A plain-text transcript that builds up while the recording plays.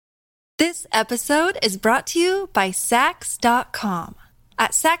This episode is brought to you by Sax.com.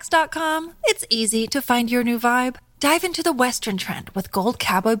 At Sax.com, it's easy to find your new vibe. Dive into the Western trend with gold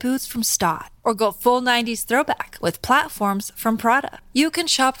cowboy boots from Stott, or go full 90s throwback with platforms from Prada. You can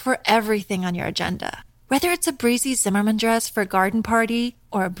shop for everything on your agenda, whether it's a breezy Zimmermann dress for a garden party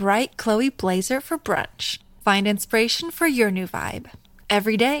or a bright Chloe blazer for brunch. Find inspiration for your new vibe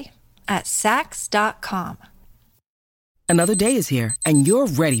every day at Sax.com. Another day is here, and you're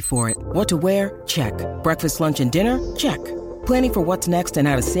ready for it. What to wear? Check. Breakfast, lunch, and dinner? Check. Planning for what's next and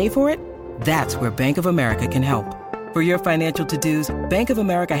how to save for it? That's where Bank of America can help. For your financial to-dos, Bank of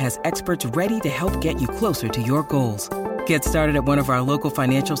America has experts ready to help get you closer to your goals. Get started at one of our local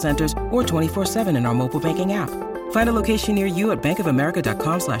financial centers or 24/7 in our mobile banking app. Find a location near you at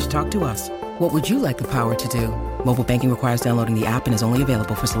bankofamerica.com/talktous. What would you like the power to do? Mobile banking requires downloading the app and is only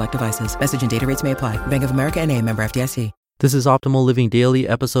available for select devices. Message and data rates may apply. Bank of America N.A., member FDIC. This is Optimal Living Daily,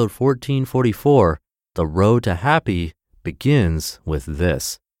 episode 1444. The Road to Happy Begins with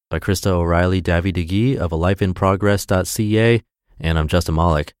This, by Krista O'Reilly Davy-DeGee of alifeinprogress.ca, and I'm Justin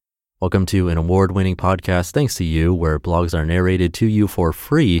Malik. Welcome to an award-winning podcast thanks to you, where blogs are narrated to you for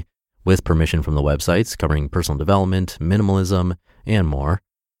free with permission from the websites, covering personal development, minimalism, and more.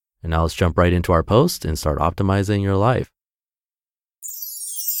 And now let's jump right into our post and start optimizing your life.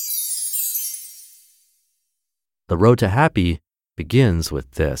 The Road to Happy Begins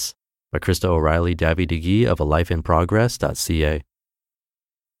with This, by Krista O'Reilly Davy-DeGee of alifeinprogress.ca.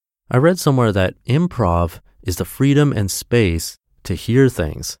 I read somewhere that improv is the freedom and space to hear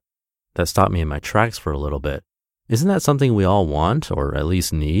things. That stopped me in my tracks for a little bit. Isn't that something we all want, or at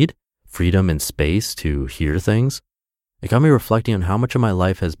least need? Freedom and space to hear things? It got me reflecting on how much of my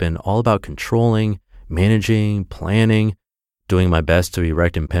life has been all about controlling, managing, planning, doing my best to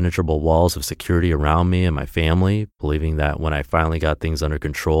erect impenetrable walls of security around me and my family, believing that when I finally got things under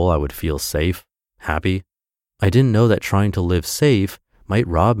control, I would feel safe, happy. I didn't know that trying to live safe might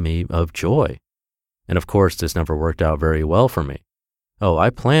rob me of joy. And of course, this never worked out very well for me. Oh, I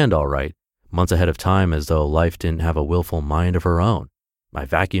planned all right, months ahead of time, as though life didn't have a willful mind of her own. I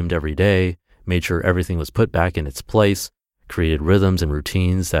vacuumed every day, made sure everything was put back in its place, created rhythms and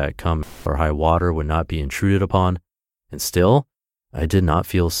routines that come or high water would not be intruded upon. And still, I did not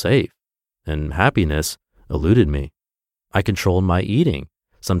feel safe, and happiness eluded me. I controlled my eating,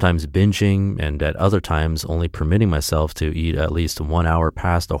 sometimes binging, and at other times only permitting myself to eat at least 1 hour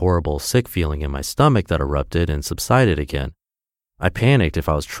past the horrible sick feeling in my stomach that erupted and subsided again. I panicked if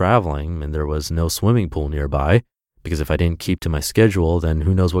I was traveling and there was no swimming pool nearby, because if I didn't keep to my schedule, then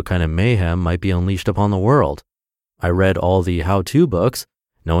who knows what kind of mayhem might be unleashed upon the world. I read all the how-to books,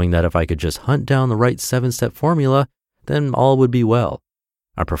 knowing that if I could just hunt down the right 7-step formula, then all would be well.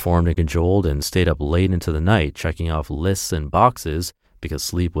 I performed and cajoled and stayed up late into the night, checking off lists and boxes because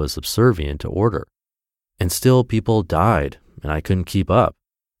sleep was subservient to order. And still people died, and I couldn't keep up,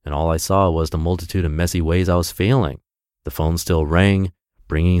 and all I saw was the multitude of messy ways I was failing. The phone still rang,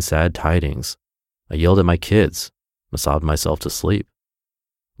 bringing sad tidings. I yelled at my kids, sobbed myself to sleep.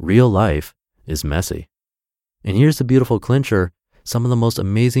 Real life is messy. And here's the beautiful clincher. Some of the most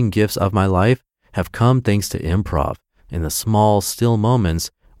amazing gifts of my life have come thanks to improv, in the small, still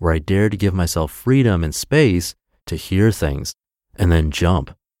moments where I dared to give myself freedom and space to hear things, and then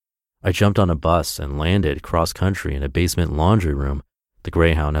jump. I jumped on a bus and landed cross-country in a basement laundry room. The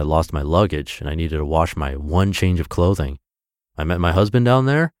Greyhound had lost my luggage, and I needed to wash my one change of clothing. I met my husband down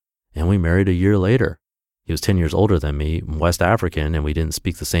there, and we married a year later. He was 10 years older than me, West African, and we didn't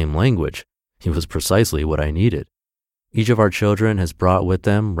speak the same language. He was precisely what I needed. Each of our children has brought with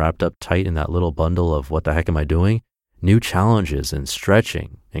them, wrapped up tight in that little bundle of what the heck am I doing, new challenges and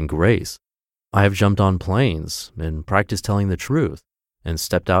stretching and grace. I have jumped on planes and practiced telling the truth, and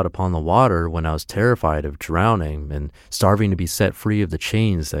stepped out upon the water when I was terrified of drowning and starving to be set free of the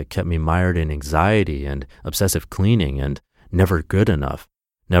chains that kept me mired in anxiety and obsessive cleaning and never good enough,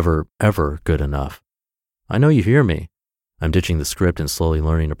 never ever good enough. I know you hear me. I'm ditching the script and slowly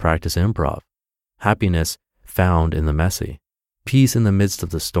learning to practice improv. Happiness found in the messy. Peace in the midst of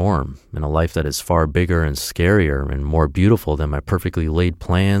the storm, in a life that is far bigger and scarier and more beautiful than my perfectly laid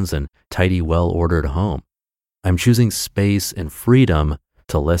plans and tidy, well-ordered home. I'm choosing space and freedom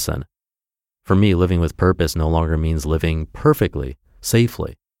to listen. For me, living with purpose no longer means living perfectly,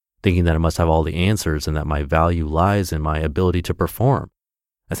 safely, thinking that I must have all the answers and that my value lies in my ability to perform.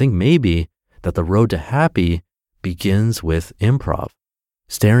 I think maybe that the road to happy begins with improv,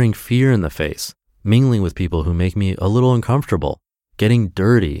 staring fear in the face, mingling with people who make me a little uncomfortable, getting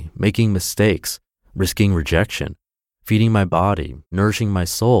dirty, making mistakes, risking rejection, feeding my body, nourishing my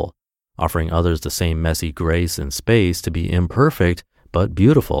soul, offering others the same messy grace and space to be imperfect, but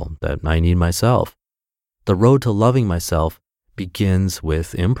beautiful that I need myself. The road to loving myself begins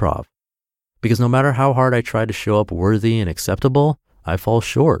with improv. Because no matter how hard I try to show up worthy and acceptable, I fall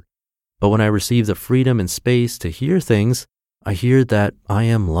short. But when I receive the freedom and space to hear things, I hear that I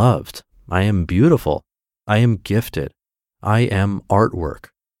am loved, I am beautiful, I am gifted, I am artwork,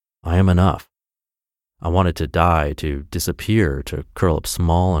 I am enough. I wanted to die, to disappear, to curl up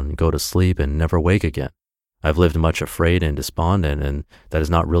small and go to sleep and never wake again. I've lived much afraid and despondent, and that is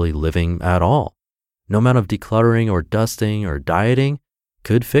not really living at all. No amount of decluttering or dusting or dieting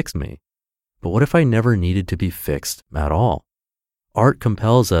could fix me. But what if I never needed to be fixed at all? Art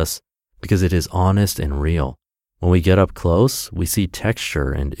compels us because it is honest and real. When we get up close, we see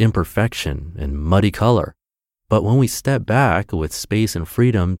texture and imperfection and muddy color. But when we step back with space and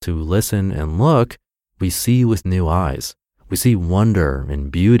freedom to listen and look, we see with new eyes. We see wonder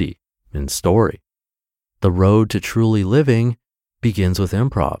and beauty and story. The road to truly living begins with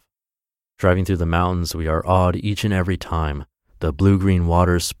improv. Driving through the mountains, we are awed each and every time. The blue-green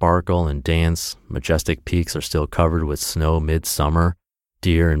waters sparkle and dance. Majestic peaks are still covered with snow midsummer.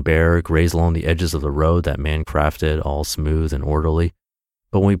 Deer and bear graze along the edges of the road that man crafted, all smooth and orderly.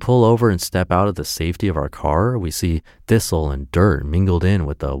 But when we pull over and step out of the safety of our car, we see thistle and dirt mingled in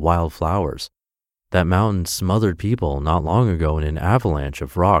with the wild flowers. That mountain smothered people not long ago in an avalanche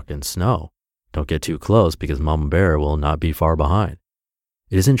of rock and snow. Don't get too close because Mama Bear will not be far behind.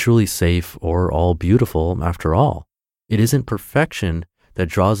 It isn't truly safe or all beautiful after all. It isn't perfection that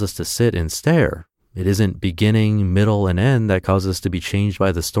draws us to sit and stare. It isn't beginning, middle, and end that causes us to be changed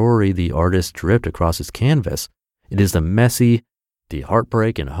by the story the artist dripped across his canvas. It is the messy, the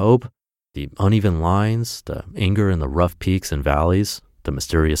heartbreak and hope, the uneven lines, the anger and the rough peaks and valleys, the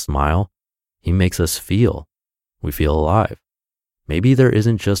mysterious smile. He makes us feel. We feel alive. Maybe there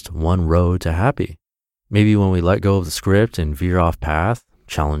isn't just one road to happy. Maybe when we let go of the script and veer off path,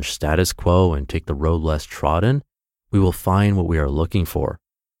 challenge status quo and take the road less trodden, we will find what we are looking for.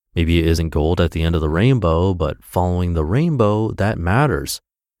 Maybe it isn't gold at the end of the rainbow, but following the rainbow, that matters.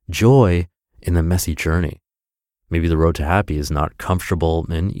 Joy in the messy journey. Maybe the road to happy is not comfortable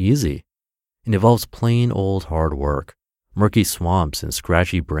and easy. It involves plain old hard work, murky swamps and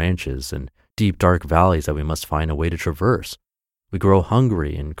scratchy branches and deep dark valleys that we must find a way to traverse. We grow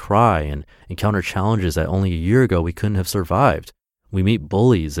hungry and cry and encounter challenges that only a year ago we couldn't have survived. We meet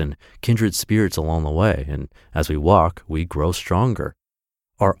bullies and kindred spirits along the way, and as we walk, we grow stronger.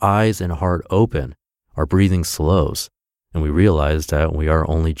 Our eyes and heart open, our breathing slows, and we realize that we are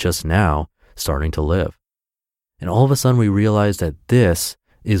only just now starting to live. And all of a sudden we realize that this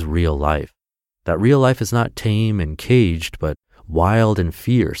is real life. That real life is not tame and caged, but wild and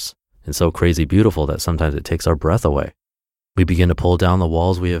fierce, and so crazy beautiful that sometimes it takes our breath away. We begin to pull down the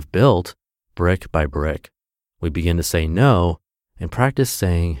walls we have built, brick by brick. We begin to say no and practice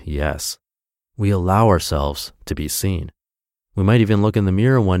saying yes. We allow ourselves to be seen. We might even look in the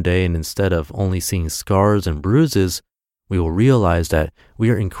mirror one day and instead of only seeing scars and bruises, we will realize that we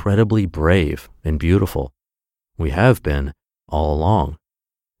are incredibly brave and beautiful. We have been all along,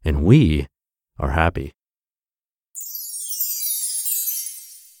 and we are happy.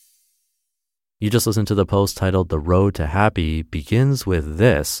 You just listened to the post titled The Road to Happy Begins With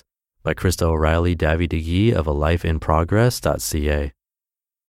This by Krista O'Reilly Davy-DeGee of alifeinprogress.ca.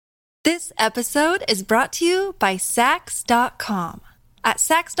 This episode is brought to you by Sax.com. At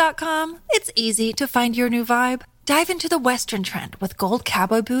Sax.com, it's easy to find your new vibe. Dive into the Western trend with gold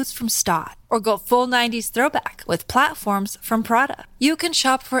cowboy boots from Stott, or go full 90s throwback with platforms from Prada. You can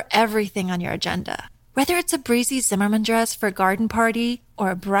shop for everything on your agenda, whether it's a breezy Zimmermann dress for a garden party or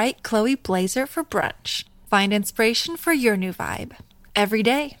a bright Chloe blazer for brunch. Find inspiration for your new vibe every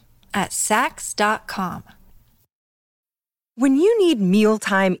day at Sax.com. When you need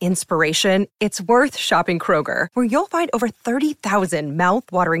mealtime inspiration, it's worth shopping Kroger, where you'll find over 30,000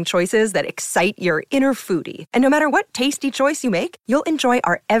 mouth-watering choices that excite your inner foodie. And no matter what tasty choice you make, you'll enjoy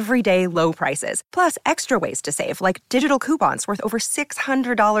our everyday low prices, plus extra ways to save, like digital coupons worth over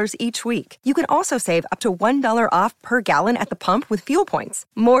 $600 each week. You can also save up to $1 off per gallon at the pump with fuel points.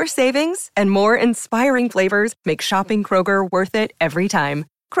 More savings and more inspiring flavors make shopping Kroger worth it every time.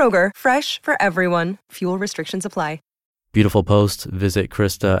 Kroger, fresh for everyone. Fuel restrictions apply. Beautiful post. Visit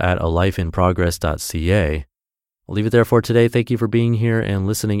Krista at alifeinprogress.ca. I'll leave it there for today. Thank you for being here and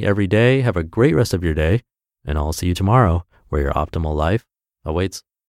listening every day. Have a great rest of your day, and I'll see you tomorrow where your optimal life awaits.